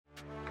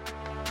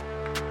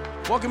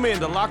Welcome in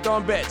to Locked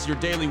On Bets, your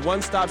daily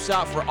one-stop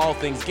shop for all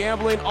things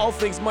gambling, all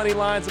things money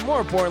lines, and more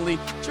importantly,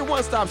 it's your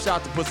one-stop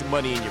shop to put some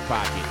money in your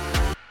pocket.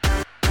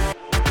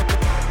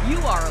 You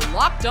are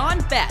Locked On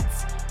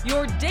Bets,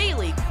 your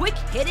daily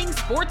quick-hitting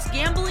sports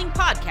gambling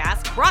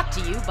podcast brought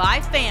to you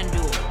by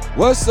FanDuel.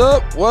 What's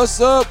up?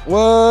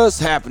 What's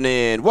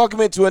happening?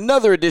 Welcome into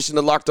another edition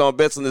of Locked On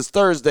Bets on this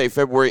Thursday,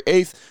 February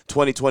 8th,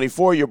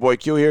 2024. Your boy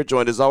Q here,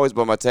 joined as always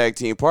by my tag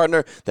team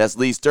partner. That's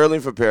Lee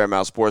Sterling from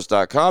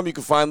ParamountSports.com. You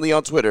can find Lee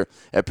on Twitter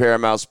at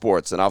Paramount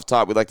Sports. And off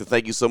top, we'd like to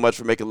thank you so much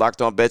for making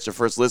Locked On Bets your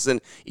first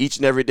listen each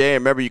and every day.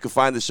 And remember, you can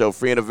find the show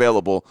free and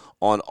available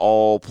on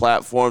all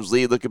platforms.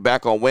 Lee, looking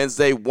back on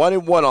Wednesday,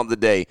 1-1 on the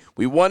day.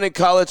 We won in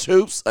college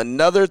hoops.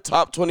 Another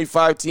top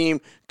 25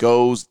 team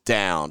goes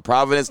down.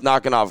 Providence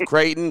knocking off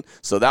Creighton,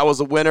 so that was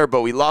a winner, but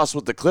we lost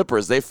with the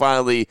Clippers. They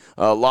finally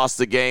lost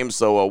the game,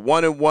 so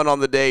 1-1 on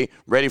the day,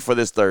 ready for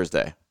this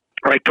Thursday.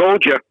 I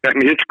told you. I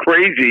mean, it's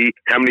crazy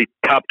how many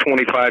top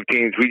 25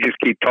 teams. We just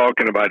keep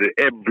talking about it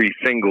every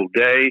single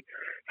day.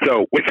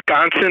 So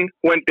Wisconsin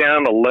went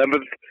down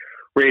 11th,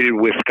 rated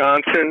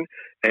Wisconsin,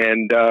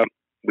 and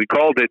we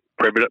called it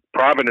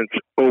Providence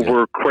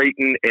over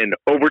Creighton in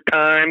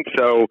overtime.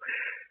 So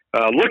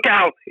look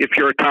out if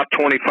you're a top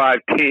 25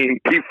 team.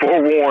 Be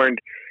forewarned.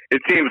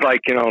 It seems like,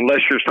 unless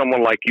you're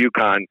someone like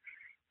UConn,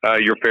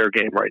 you're fair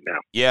game right now.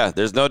 Yeah,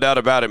 there's no doubt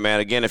about it, man.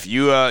 Again, if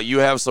you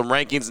have some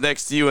rankings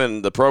next to you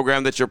and the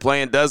program that you're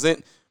playing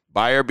doesn't,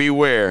 buyer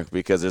beware,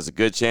 because there's a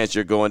good chance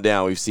you're going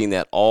down. We've seen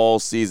that all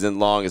season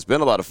long. It's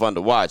been a lot of fun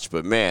to watch,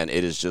 but, man,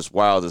 it is just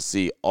wild to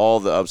see all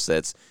the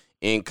upsets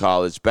in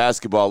college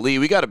basketball. Lee,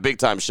 we got a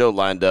big-time show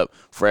lined up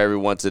for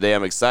everyone today.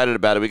 I'm excited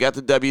about it. We got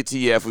the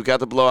WTF, we got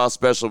the blowout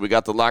special, we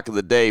got the lock of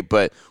the day,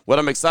 but what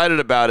I'm excited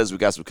about is we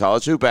got some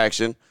college hoop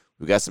action,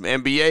 we got some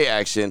NBA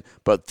action,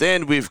 but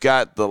then we've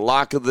got the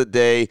lock of the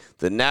day,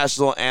 the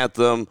national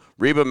anthem.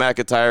 Reba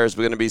McEntire is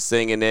going to be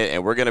singing it,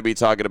 and we're going to be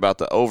talking about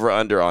the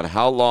over-under on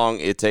how long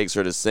it takes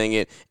her to sing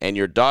it, and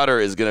your daughter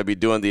is going to be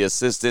doing the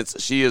assistance.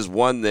 She has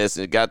won this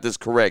and got this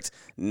correct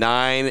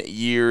 9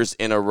 years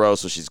in a row,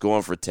 so she's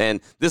going for 10.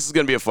 This is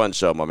going to be a fun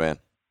show, my man.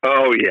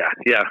 Oh, yeah.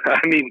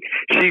 I mean,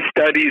 she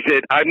studies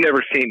it. I've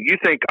never seen – you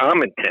think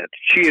I'm intense.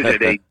 She is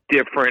at a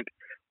different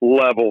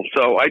level.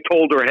 So I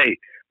told her, hey,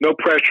 no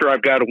pressure.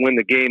 I've got to win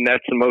the game.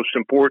 That's the most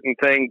important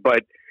thing.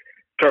 But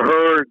to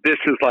her, this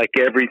is like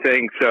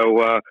everything.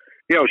 So,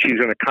 she's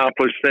an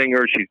accomplished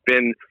singer. She's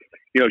been,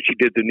 she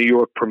did the New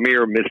York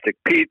premiere, Mystic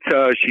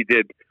Pizza. She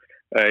did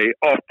a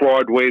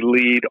off-Broadway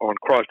lead on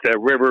Cross That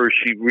River.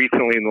 She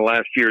recently, in the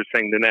last year,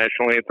 sang the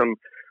national anthem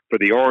for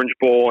the Orange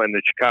Bowl and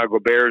the Chicago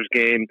Bears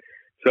game.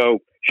 So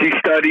she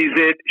studies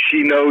it.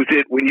 She knows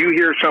it. When you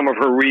hear some of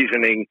her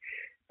reasoning,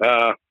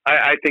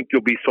 I think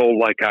you'll be sold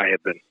like I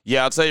have been.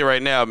 Yeah, I'll tell you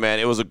right now, man,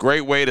 it was a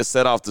great way to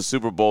set off the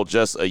Super Bowl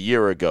just a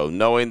year ago,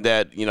 knowing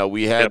that,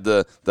 we had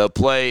the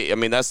play. I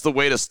mean, that's the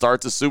way to start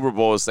the Super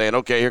Bowl, is saying,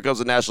 okay, here comes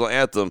the national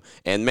anthem.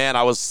 And, man,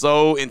 I was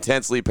so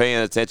intensely paying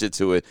attention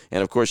to it.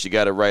 And, of course, she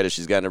got it right.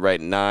 She's gotten it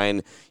right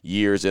 9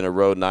 years in a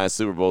row, 9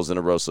 Super Bowls in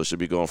a row, so she'll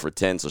be going for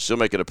 10. So she'll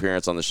make an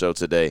appearance on the show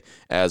today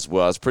as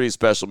well. It's pretty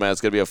special, man. It's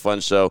going to be a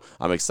fun show.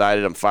 I'm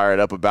excited. I'm fired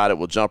up about it.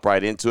 We'll jump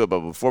right into it. But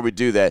before we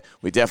do that,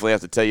 we definitely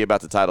have to tell you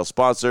about the title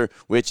sponsor,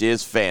 which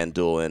is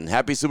FanDuel. And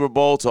happy Super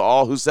Bowl to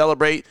all who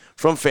celebrate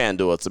from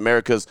FanDuel. It's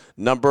America's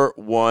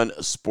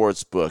 #1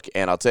 sports book.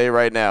 And I'll tell you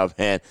right now,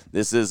 man,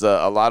 this is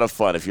a lot of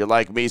fun. If you're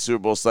like me, Super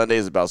Bowl Sunday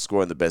is about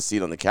scoring the best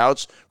seat on the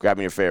couch,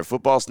 grabbing your favorite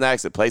football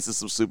snacks, and placing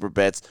some super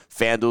bets.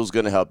 FanDuel's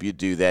going to help you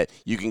do that.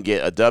 You can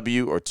get a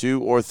W or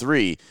 2 or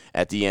 3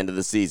 at the end of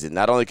the season.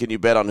 Not only can you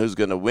bet on who's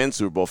going to win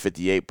Super Bowl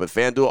 58, but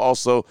FanDuel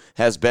also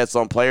has bets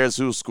on players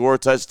who score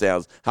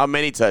touchdowns, how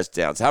many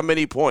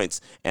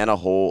points, and a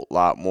whole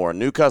lot more.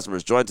 New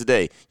customers, join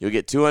today. You'll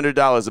get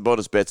 $200 in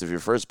bonus bets if your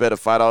first bet of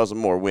 $5 or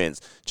more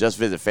wins. Just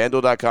visit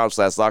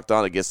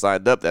FanDuel.com/LockedOn to get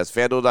signed up. That's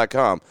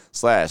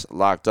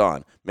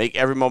FanDuel.com/LockedOn. Make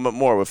every moment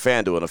more with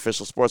FanDuel, an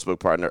official sportsbook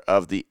partner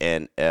of the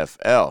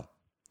NFL.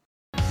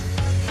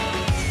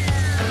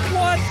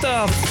 What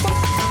the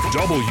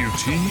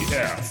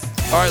WTF?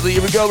 All right, Lee,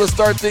 here we go. Let's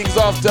start things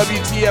off.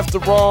 WTF, the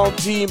wrong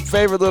team.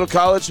 Favorite little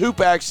college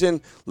hoop action.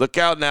 Look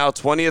out now.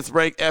 20th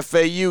ranked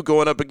FAU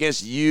going up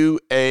against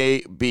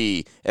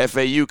UAB.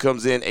 FAU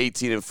comes in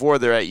 18-4.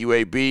 They're at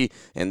UAB,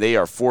 and they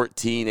are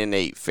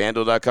 14-8.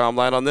 FanDuel.com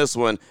line on this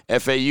one.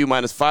 FAU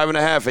minus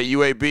 5.5 at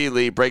UAB.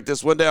 Lee, break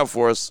this one down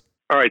for us.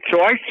 All right,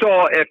 so I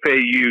saw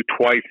FAU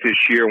twice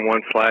this year,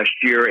 once last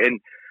year, and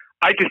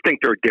I just think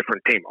they're a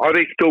different team. Are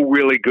they still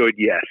really good?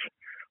 Yes.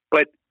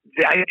 But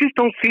I just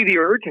don't see the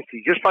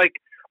urgency. Just like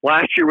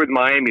last year with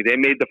Miami, they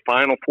made the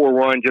Final Four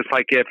run just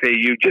like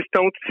FAU. Just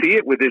don't see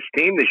it with this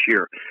team this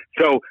year.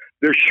 So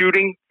they're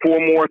shooting 4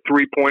 more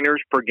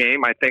three-pointers per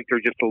game. I think they're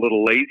just a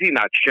little lazy,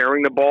 not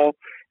sharing the ball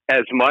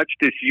as much.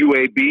 This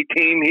UAB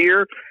team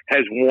here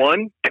has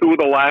won 2 of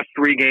the last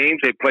 3 games.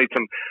 They played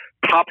some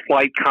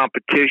top-flight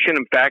competition.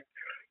 In fact,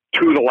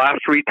 2 of the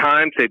last 3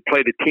 times they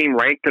played a team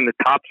ranked in the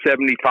top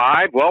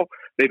 75. Well,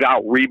 they've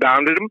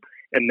out-rebounded them,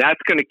 and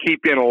that's going to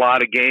keep in a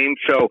lot of games.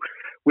 So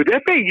with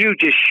FAU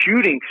just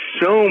shooting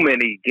so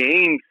many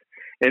games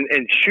and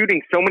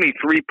shooting so many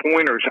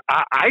three-pointers,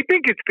 I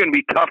think it's going to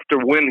be tough to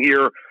win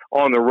here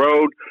on the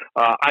road.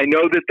 I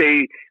know that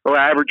they are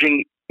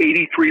averaging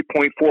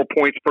 83.4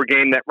 points per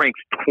game. That ranks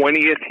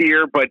 20th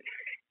here, but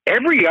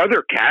every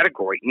other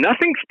category,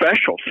 nothing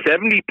special.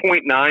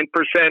 70.9%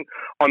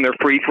 on their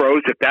free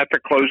throws. If that's a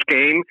close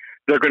game,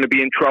 they're going to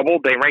be in trouble.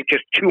 They rank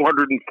just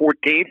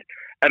 214th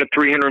out of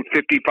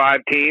 355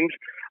 teams.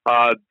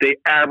 They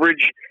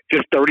average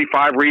just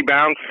 35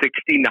 rebounds,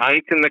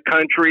 69th in the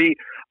country,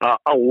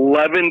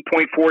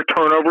 11.4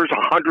 turnovers,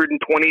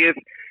 120th.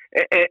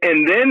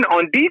 And then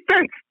on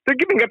defense, they're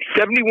giving up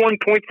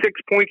 71.6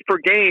 points per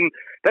game.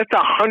 That's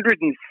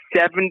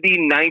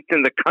 179th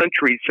in the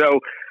country. So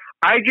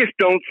I just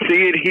don't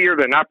see it here.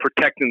 They're not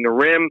protecting the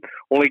rim,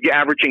 only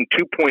averaging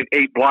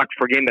 2.8 blocks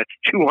per game. That's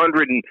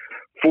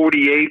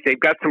 248th. They've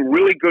got some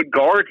really good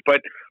guards,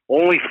 but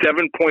only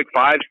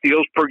 7.5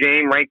 steals per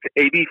game, ranked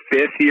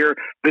 85th here.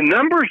 The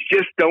numbers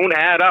just don't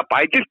add up.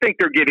 I just think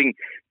they're getting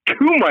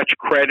too much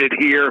credit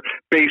here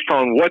based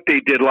on what they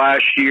did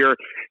last year.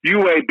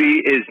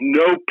 UAB is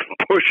no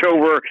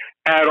pushover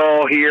at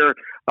all here.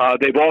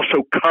 They've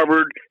also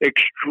covered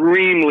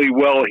extremely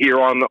well here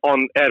on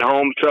at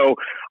home. So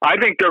I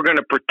think they're going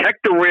to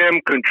protect the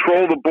rim,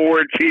 control the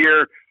boards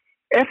here.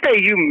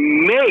 FAU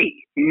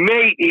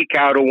may eke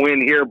out a win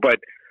here, but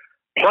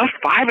plus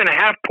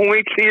 5.5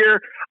 points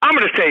here. I'm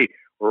going to say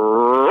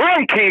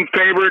wrong team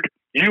favored,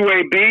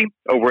 UAB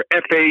over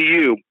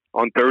FAU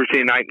on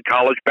Thursday night in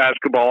college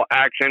basketball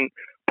action.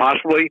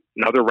 Possibly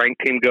another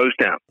ranked team goes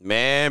down.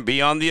 Man,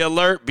 be on the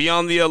alert, be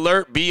on the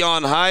alert, be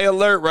on high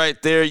alert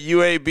right there.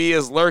 UAB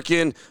is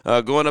lurking,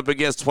 going up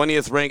against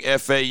 20th ranked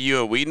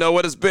FAU. We know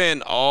what it's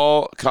been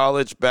all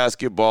college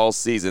basketball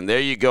season. There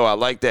you go. I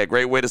like that.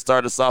 Great way to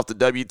start us off. The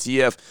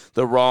WTF,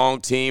 the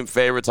wrong team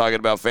favorite. Talking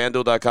about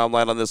FanDuel.com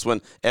line on this one.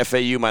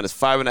 FAU minus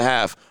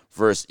 5.5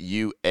 versus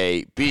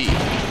UAB.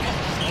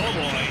 Oh,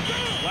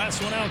 boy.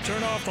 Last one out.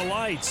 Turn off the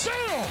lights.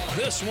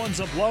 This one's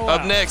a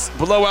blowout. Up next,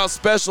 blowout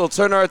special.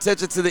 Turn our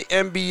attention to the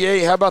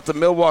NBA. How about the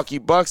Milwaukee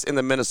Bucks and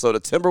the Minnesota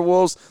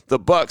Timberwolves? The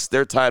Bucks,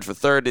 they're tied for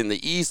third in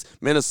the East.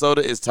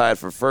 Minnesota is tied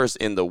for first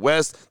in the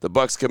West. The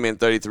Bucks come in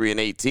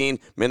 33-18.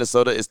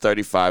 Minnesota is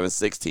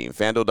 35-16.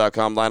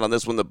 FanDuel.com line on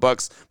this one. The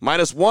Bucks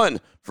 -1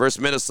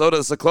 versus Minnesota.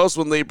 It's a close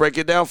one, Lee. Break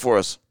it down for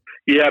us.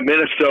 Yeah,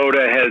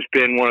 Minnesota has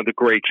been one of the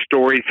great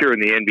stories here in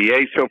the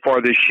NBA so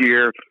far this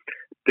year.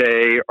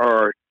 They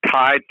are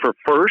tied for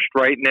first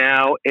right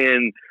now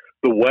in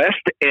the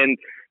West, and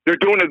they're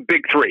doing a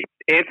big three.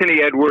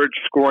 Anthony Edwards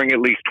scoring at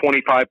least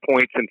 25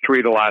 points in 3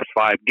 of the last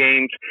 5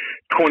 games.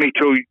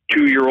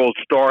 22-year-old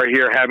star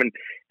here having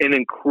an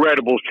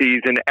incredible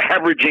season,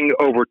 averaging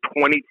over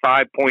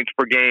 25 points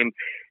per game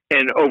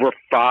and over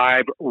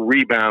 5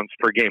 rebounds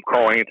per game.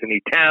 Karl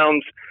Anthony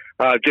Towns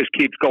just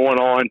keeps going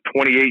on,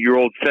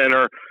 28-year-old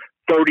center,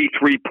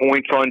 33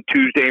 points on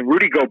Tuesday. And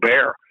Rudy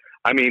Gobert,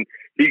 I mean,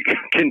 he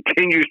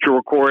continues to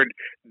record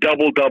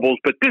double-doubles,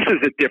 but this is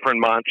a different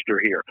monster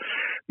here.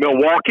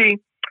 Milwaukee,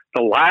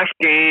 the last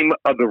game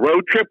of the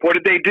road trip, what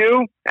did they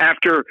do?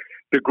 After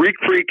the Greek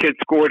Freak had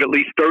scored at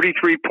least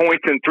 33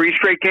 points in 3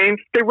 straight games,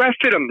 they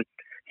rested him.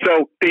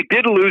 So they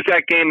did lose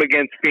that game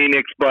against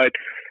Phoenix, but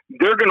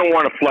they're going to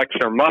want to flex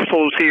their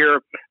muscles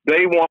here.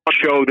 They want to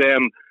show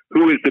them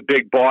who is the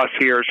big boss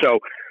here. So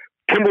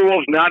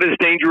Timberwolves not as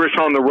dangerous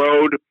on the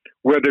road,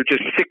 where they're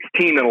just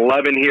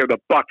 16-11 here. The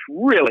Bucks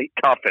really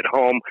tough at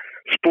home,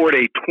 sport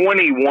a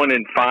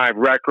 21-5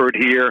 record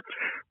here.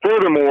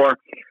 Furthermore,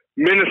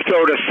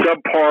 Minnesota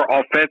subpar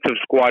offensive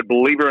squad,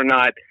 believe it or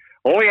not,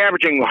 only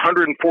averaging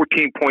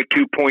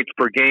 114.2 points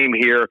per game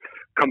here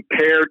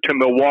compared to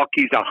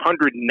Milwaukee's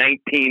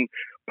 119.6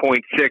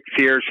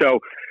 here. So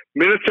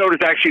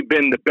Minnesota's actually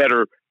been the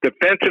better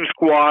defensive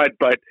squad,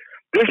 but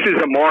this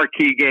is a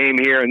marquee game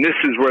here, and this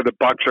is where the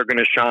Bucks are going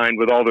to shine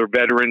with all their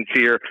veterans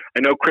here. I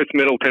know Chris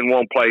Middleton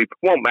won't play.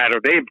 Won't matter.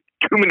 They have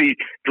too many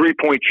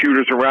three-point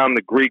shooters around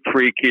the Greek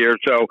Freak here.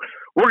 So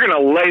we're going to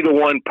lay the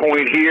 1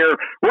 point here.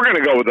 We're going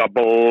to go with a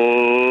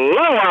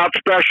blowout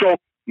special.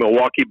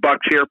 Milwaukee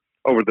Bucks here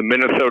over the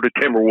Minnesota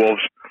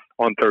Timberwolves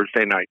on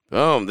Thursday night.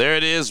 Oh, there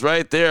it is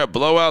right there, a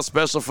blowout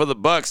special for the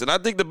Bucks. And I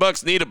think the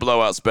Bucks need a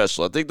blowout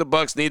special. I think the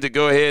Bucks need to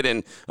go ahead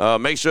and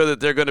make sure that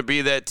they're going to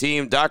be that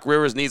team. Doc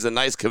Rivers needs a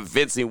nice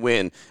convincing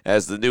win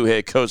as the new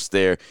head coach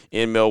there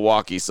in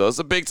Milwaukee. So it's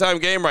a big-time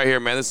game right here,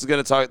 man. This is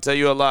going to tell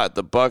you a lot.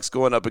 The Bucks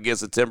going up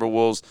against the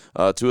Timberwolves,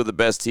 2 of the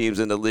best teams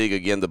in the league.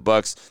 Again, the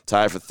Bucks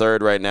tied for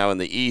third right now in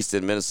the East,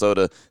 and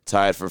Minnesota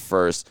tied for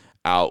first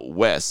out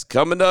west.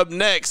 Coming up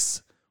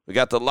next, we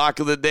got the lock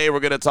of the day. We're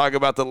going to talk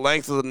about the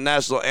length of the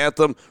national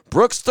anthem.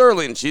 Brooke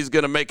Sterling, she's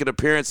going to make an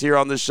appearance here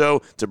on the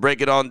show to break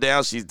it on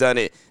down. She's done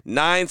it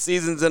 9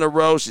 seasons in a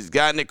row. She's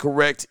gotten it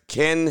correct.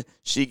 Can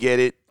she get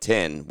it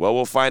 10? Well,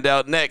 we'll find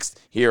out next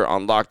here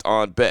on Locked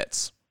On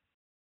Bets.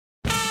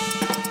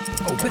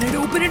 Open it,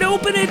 open it,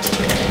 open it.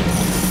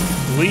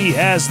 Lee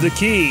has the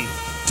key.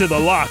 to the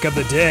lock of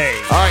the day.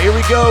 All right, here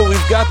we go.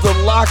 We've got the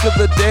lock of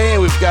the day,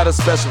 and we've got a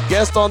special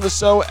guest on the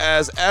show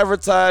as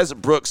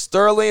advertised, Brooke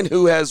Sterling,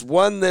 who has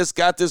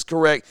got this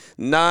correct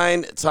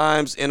 9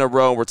 times in a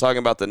row. We're talking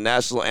about the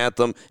national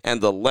anthem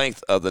and the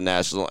length of the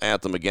national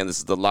anthem. Again, this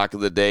is the lock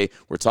of the day.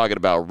 We're talking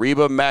about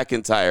Reba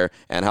McEntire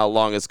and how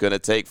long it's going to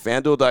take.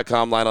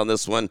 FanDuel.com line on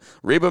this one.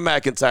 Reba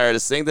McEntire to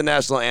sing the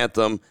national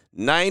anthem,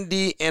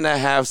 90 and a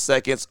half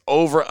seconds,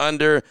 over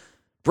under.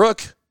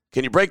 Brooke,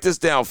 can you break this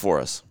down for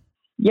us?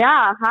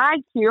 Yeah. Hi,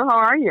 Q. How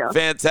are you?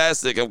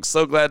 Fantastic. I'm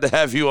so glad to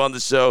have you on the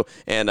show.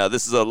 And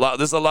this is a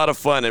lot of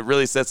fun. It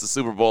really sets the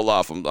Super Bowl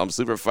off. I'm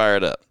super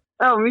fired up.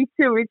 Oh, me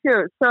too.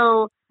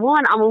 So,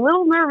 one, I'm a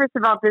little nervous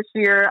about this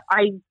year.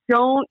 I'm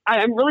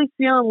really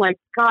feeling like,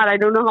 God, I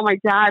don't know how my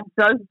dad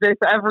does this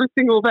every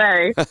single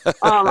day.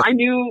 I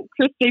knew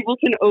Chris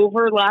Stapleton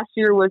over last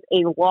year was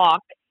a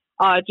lock,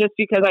 just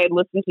because I had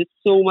listened to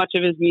so much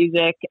of his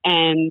music,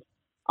 and,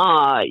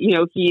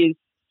 he is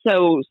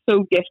so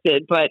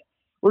gifted. But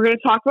we're going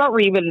to talk about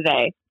Reba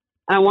today.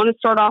 And I want to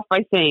start off by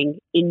saying,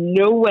 in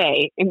no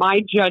way am I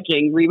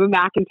judging Reba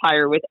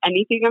McEntire with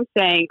anything I'm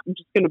saying. I'm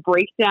just going to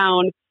break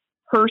down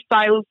her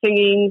style of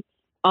singing,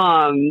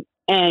 and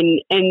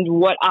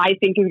what I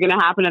think is going to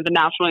happen at the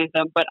national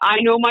anthem. But I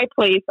know my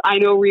place. I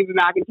know Reba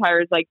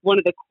McEntire is like one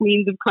of the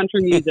queens of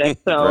country music.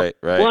 So right.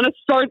 I want to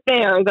start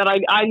there, that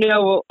I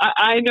know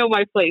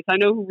my place. I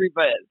know who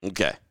Reba is.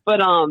 Okay.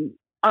 But all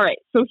right.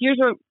 So here's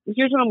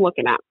what I'm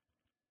looking at.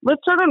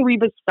 Let's start on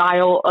Reba's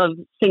style of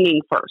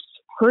singing first.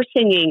 Her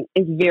singing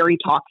is very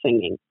talk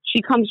singing.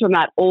 She comes from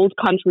that old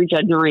country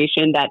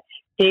generation that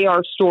they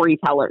are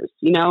storytellers,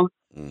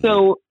 Mm-hmm.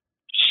 So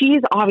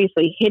she's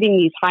obviously hitting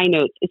these high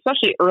notes,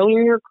 especially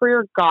earlier in her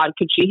career. God,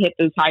 could she hit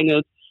those high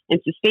notes and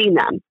sustain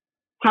them?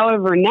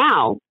 However,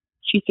 now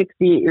she's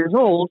 68 years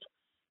old.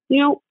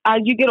 As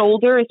you get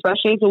older,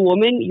 especially as a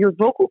woman, your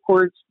vocal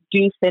cords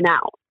do thin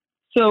out.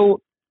 So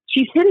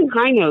she's hitting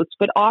high notes,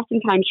 but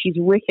oftentimes she's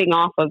riffing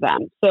off of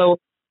them. So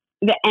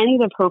the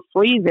ends of her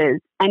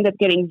phrases end up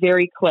getting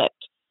very clipped.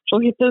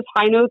 She'll hit those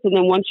high notes, and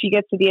then once she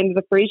gets to the end of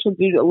the phrase, she'll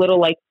do a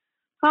little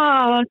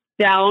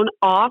down,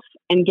 off,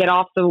 and get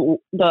off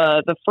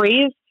the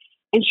phrase.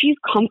 And she's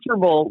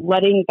comfortable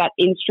letting that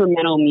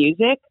instrumental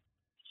music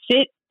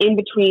sit in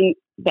between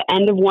the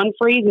end of one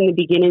phrase and the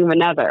beginning of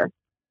another.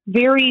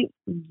 Very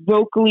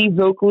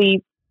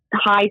vocally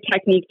high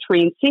technique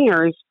trained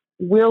singers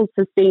will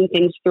sustain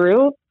things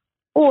through,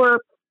 or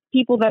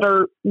people that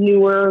are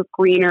newer,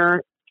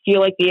 greener, feel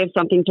like they have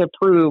something to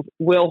prove,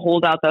 will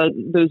hold out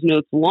those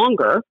notes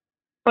longer.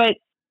 But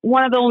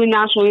one of the only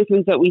national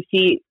anthems that we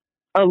see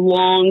a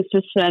long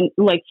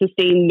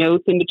sustained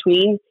notes in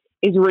between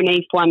is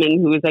Renee Fleming,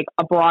 who is like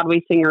a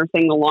Broadway singer,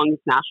 sang the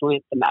longest national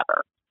anthem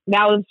ever.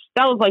 That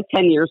was like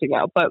 10 years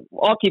ago, but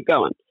I'll keep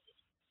going.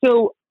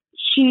 So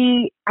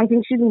I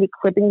think she's going to be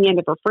clipping the end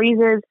of her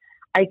phrases.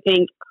 I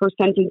think her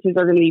sentences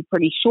are going to be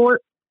pretty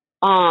short.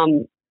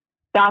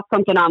 That's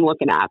something I'm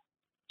looking at.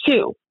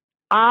 2,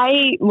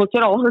 I looked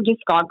at all her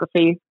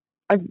discography.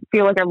 I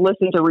feel like I've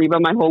listened to Reba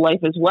my whole life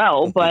as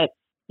well, but,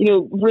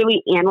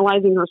 really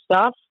analyzing her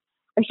stuff,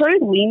 I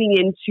started leaning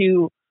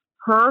into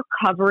her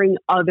covering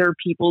other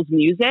people's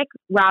music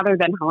rather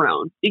than her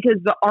own. Because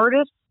the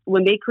artists,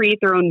 when they create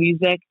their own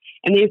music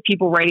and they have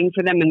people writing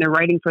for them and they're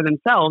writing for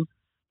themselves,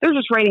 they're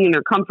just writing in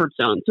their comfort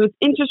zone. So it's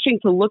interesting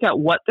to look at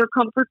what their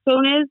comfort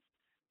zone is.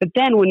 But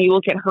then when you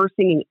look at her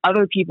singing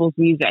other people's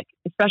music,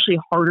 especially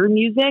harder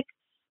music,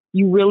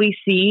 you really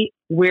see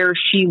where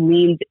she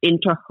leans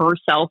into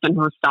herself and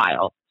her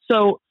style.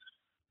 So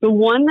the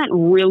one that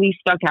really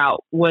stuck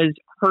out was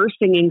her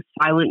singing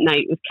Silent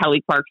Night with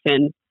Kelly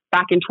Clarkson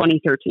back in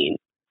 2013.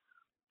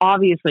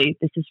 Obviously,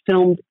 this is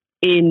filmed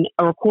in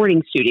a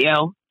recording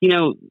studio.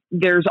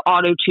 There's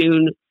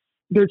auto-tune.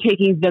 They're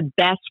taking the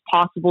best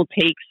possible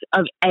takes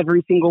of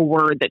every single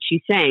word that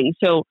she sang.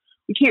 So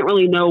we can't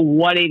really know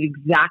what it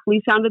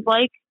exactly sounded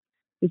like.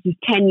 This is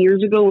 10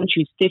 years ago when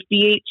she was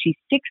 58. She's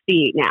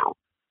 68 now.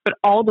 But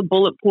all the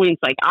bullet points,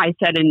 like I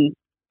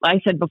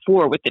said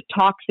before, with the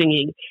talk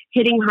singing,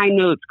 hitting high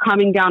notes,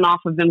 coming down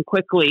off of them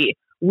quickly,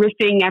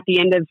 riffing at the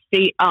end of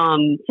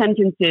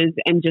sentences,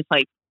 and just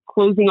like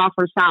closing off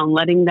her sound,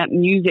 letting that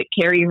music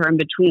carry her in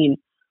between,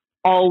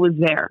 all was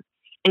there.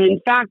 And in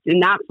fact,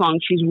 in that song,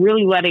 she's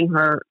really letting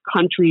her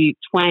country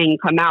twang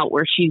come out,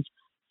 where she's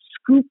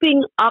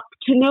scooping up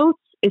to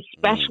notes,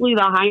 especially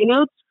the high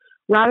notes,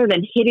 rather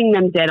than hitting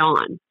them dead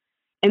on.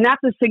 And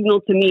that's a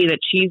signal to me that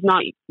she's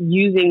not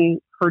using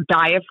her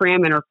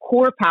diaphragm and her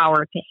core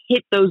power to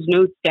hit those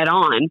notes dead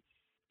on.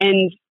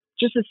 And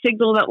just a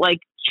signal that like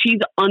she's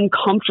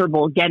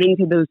uncomfortable getting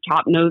to those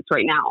top notes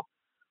right now.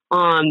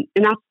 And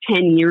that's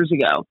 10 years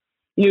ago.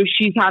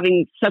 She's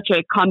having such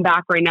a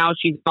comeback right now.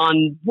 She's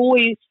on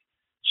Voice.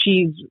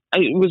 She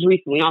was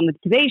recently on the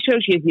Today Show.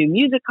 She has new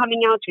music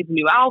coming out. She has a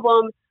new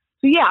album.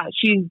 So yeah,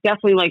 she's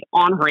definitely like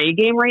on her A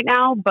game right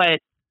now, but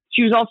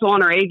she was also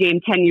on her A game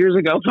 10 years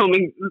ago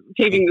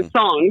taping the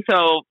song.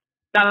 So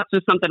that's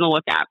just something to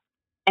look at.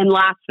 And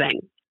last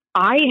thing,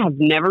 I have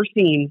never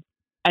seen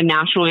a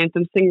national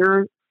anthem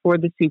singer for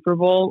the Super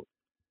Bowl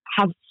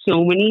have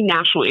so many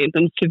national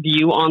anthems to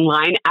view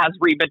online as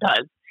Reba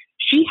does.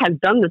 She has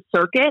done the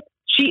circuit.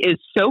 She is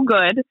so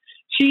good.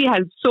 She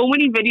has so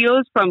many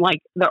videos from like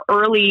the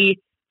early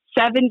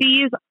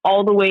 70s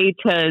all the way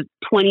to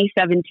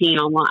 2017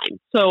 online.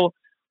 So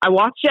I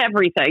watched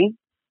everything.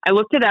 I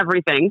looked at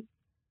everything.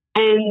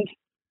 And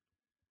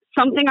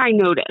something I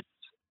noticed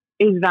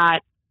is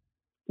that,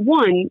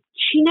 one,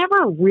 she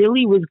never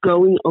really was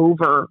going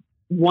over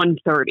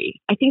 130.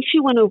 I think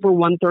she went over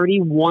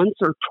 130 once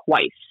or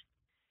twice.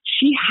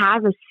 She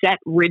has a set,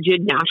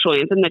 rigid national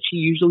anthem that she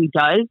usually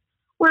does,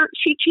 where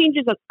she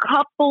changes a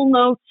couple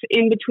notes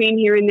in between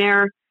here and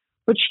there,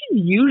 but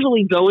she's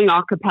usually going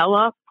a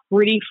cappella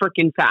pretty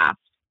freaking fast.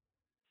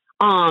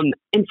 And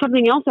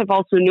something else I've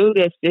also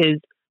noticed is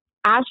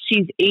as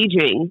she's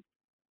aging,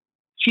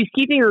 she's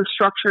keeping her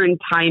structure and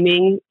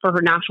timing for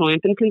her national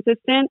anthem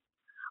consistent,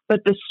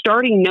 but the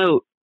starting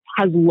note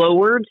has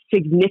lowered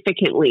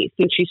significantly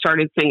since she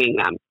started singing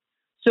them.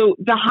 So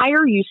the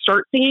higher you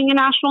start singing a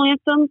national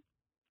anthem,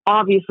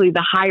 obviously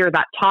the higher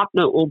that top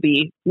note will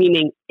be,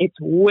 meaning it's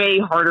way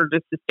harder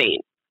to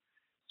sustain.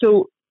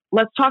 So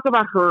let's talk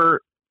about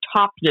her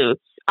top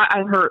notes,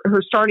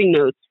 her starting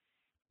notes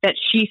that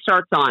she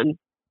starts on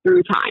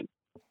through time.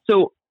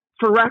 So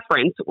for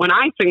reference, when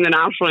I sing the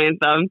national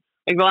anthem,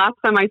 like the last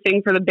time I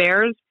sang for the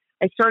Bears,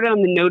 I started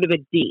on the note of a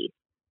D.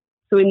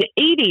 So in the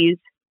 80s,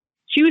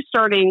 she was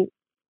starting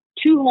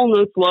 2 whole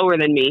notes lower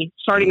than me,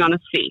 starting on a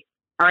C.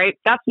 All right.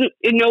 That's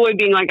in no way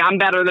being like I'm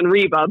better than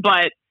Reba,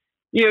 but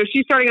you know,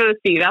 she's starting on a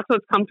C. That's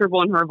what's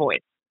comfortable in her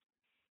voice.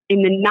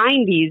 In the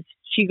 90s,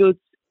 she goes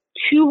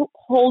 2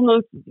 whole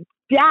notes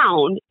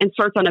down and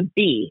starts on a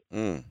B.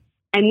 And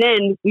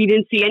then we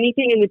didn't see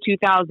anything in the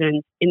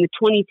 2000s. In the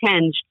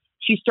 2010s,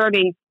 she's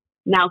starting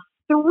now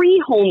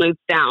 3 whole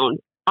notes down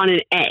on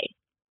an A.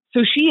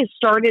 So she has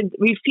started,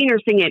 we've seen her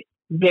sing it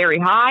very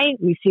high.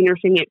 We've seen her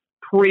sing it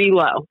pretty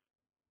low.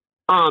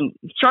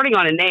 Starting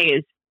on an A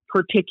is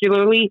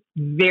particularly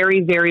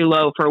very, very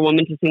low for a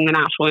woman to sing the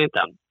national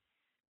anthem.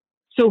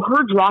 So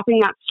her dropping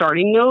that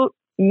starting note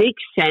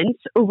makes sense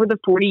over the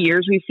 40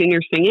 years we've seen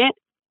her sing it.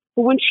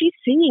 But when she's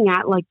singing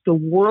at like the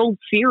World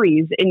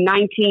Series in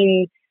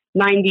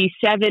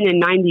 1997 and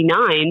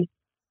 99,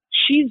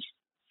 she's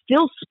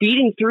still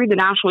speeding through the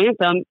national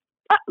anthem.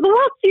 The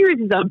World Series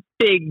is a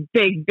big,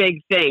 big,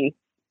 big thing.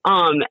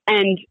 And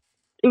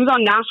it was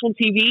on national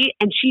TV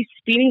and she's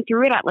speeding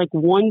through it at like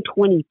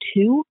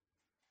 122.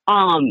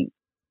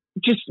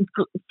 Just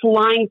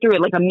flying through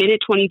it like a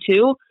minute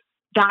 22.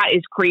 That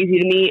is crazy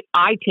to me.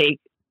 I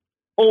take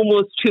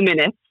almost 2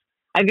 minutes.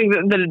 I think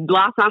the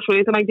last national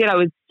anthem I did, I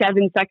was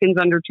 7 seconds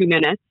under 2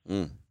 minutes.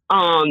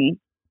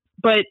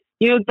 But,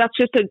 you know, that's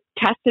just a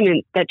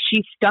testament that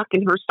she's stuck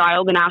in her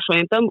style, the national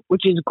anthem,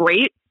 which is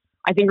great.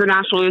 I think her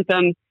national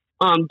anthem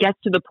gets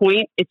to the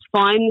point. It's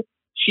fun.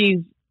 She's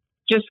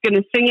just going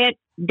to sing it,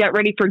 get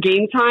ready for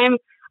game time.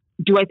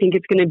 Do I think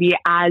it's going to be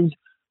as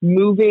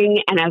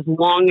moving and as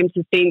long and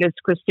sustained as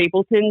Chris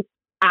Stapleton's?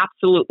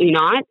 Absolutely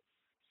not.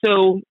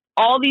 So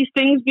all these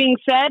things being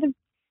said,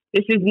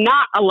 this is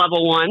not a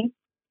level 1,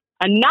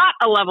 not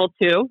a level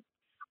 2.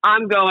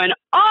 I'm going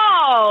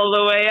all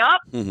the way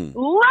up.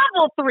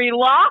 Level 3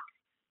 lock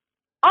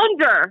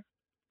under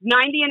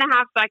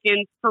 90.5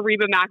 seconds for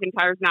Reba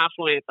McEntire's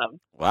national anthem.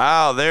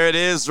 Wow, there it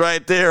is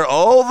right there,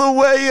 all the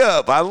way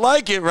up. I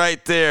like it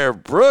right there.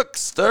 Brooke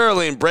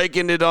Sterling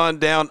breaking it on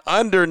down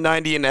under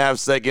 90.5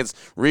 seconds.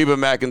 Reba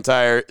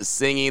McEntire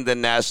singing the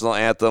national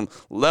anthem,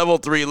 level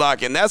 3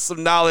 lock. And that's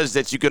some knowledge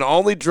that you can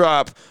only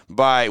drop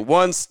by,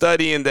 1,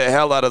 studying the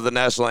hell out of the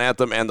national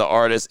anthem and the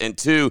artist, and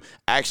 2,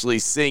 actually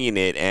singing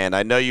it. And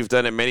I know you've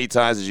done it many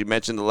times. As you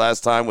mentioned, the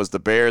last time was the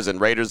Bears and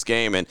Raiders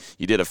game, and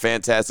you did a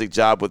fantastic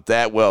job with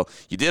that. Well,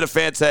 you did a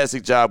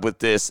fantastic job with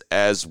this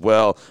as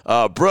well.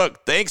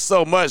 Brooke, thanks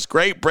so much.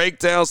 Great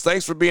breakdowns.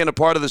 Thanks for being a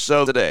part of the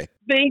show today.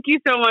 Thank you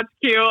so much,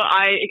 Q.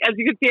 As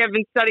you can see, I've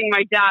been studying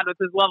my dad with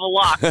his level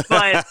lock,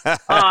 but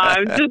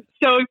I'm just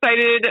so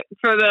excited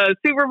for the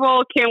Super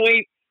Bowl. Can't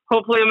wait.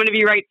 Hopefully I'm going to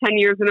be right 10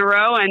 years in a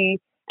row, and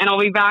I'll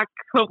be back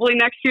hopefully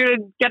next year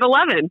to get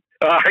 11.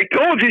 I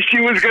told you she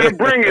was going to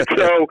bring it.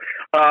 So,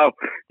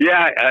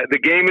 the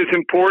game is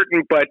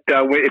important, but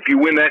if you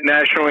win that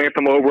national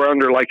anthem over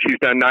under like she's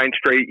done 9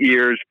 straight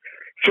years,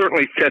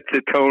 certainly sets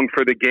the tone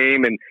for the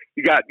game. And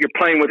you're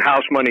playing with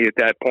house money at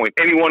that point.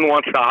 Anyone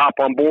wants to hop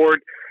on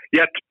board?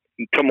 Yet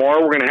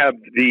tomorrow we're going to have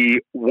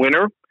the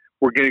winner.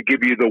 We're going to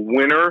give you the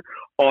winner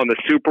on the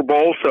Super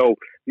Bowl. So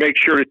make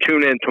sure to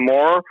tune in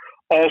tomorrow.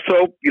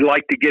 Also, you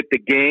like to get the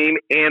game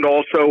and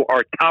also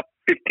our top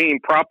 15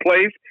 prop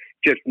plays.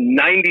 Just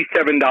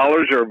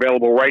 $97 are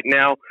available right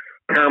now.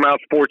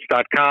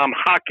 ParamountSports.com.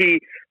 Hockey,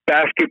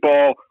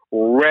 basketball,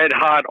 red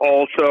hot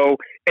also.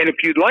 And if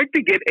you'd like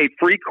to get a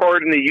free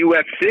card in the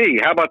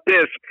UFC, how about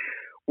this?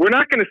 We're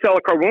not going to sell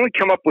a card. We only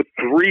come up with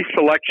 3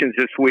 selections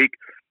this week.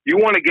 You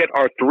want to get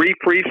our 3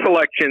 free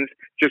selections,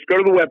 just go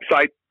to the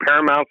website,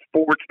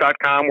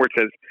 ParamountSports.com, where it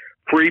says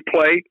free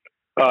play.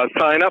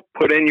 Sign up,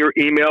 put in your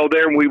email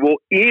there, and we will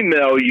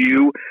email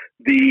you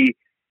the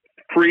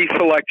free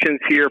selections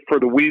here for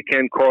the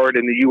weekend card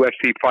and the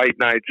UFC fight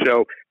night.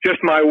 So just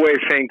my way of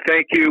saying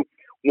thank you.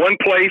 One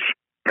place,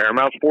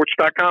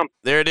 ParamountSports.com.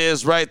 There it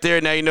is right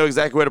there. Now you know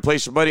exactly where to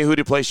place your money, who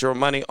to place your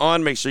money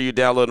on. Make sure you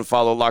download and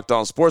follow Locked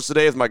On Sports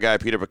today with my guy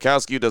Peter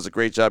Bukowski, who does a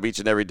great job each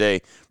and every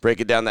day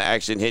breaking down the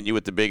action, hitting you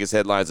with the biggest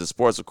headlines in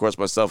sports. Of course,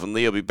 myself and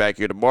Lee will be back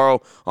here tomorrow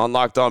on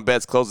Locked On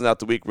Bets, closing out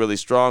the week really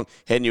strong,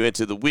 heading you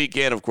into the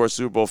weekend. Of course,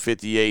 Super Bowl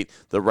 58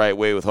 the right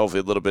way with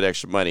hopefully a little bit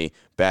extra money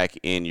back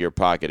in your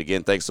pocket.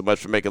 Again, thanks so much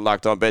for making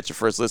Locked On Bets your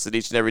first listen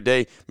each and every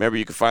day. Remember,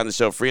 you can find the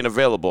show free and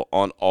available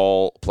on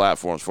all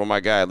platforms. For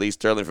my guy, Lee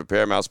Sterling from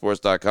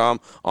ParamountSports.com,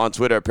 on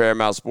Twitter at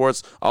Paramount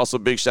Sports. Also,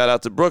 big shout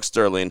out to Brooke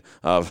Sterling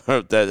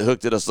that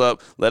hooked us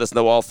up. Let us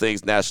know all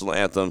things National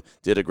Anthem.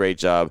 Did a great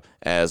job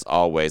as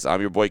always.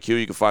 I'm your boy Q.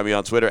 You can find me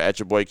on Twitter at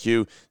your boy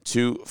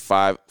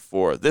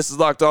Q254. This is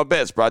Locked On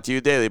Bets, brought to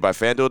you daily by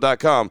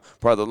FanDuel.com,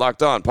 part of the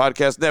Locked On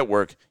Podcast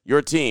Network,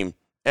 your team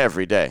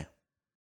every day.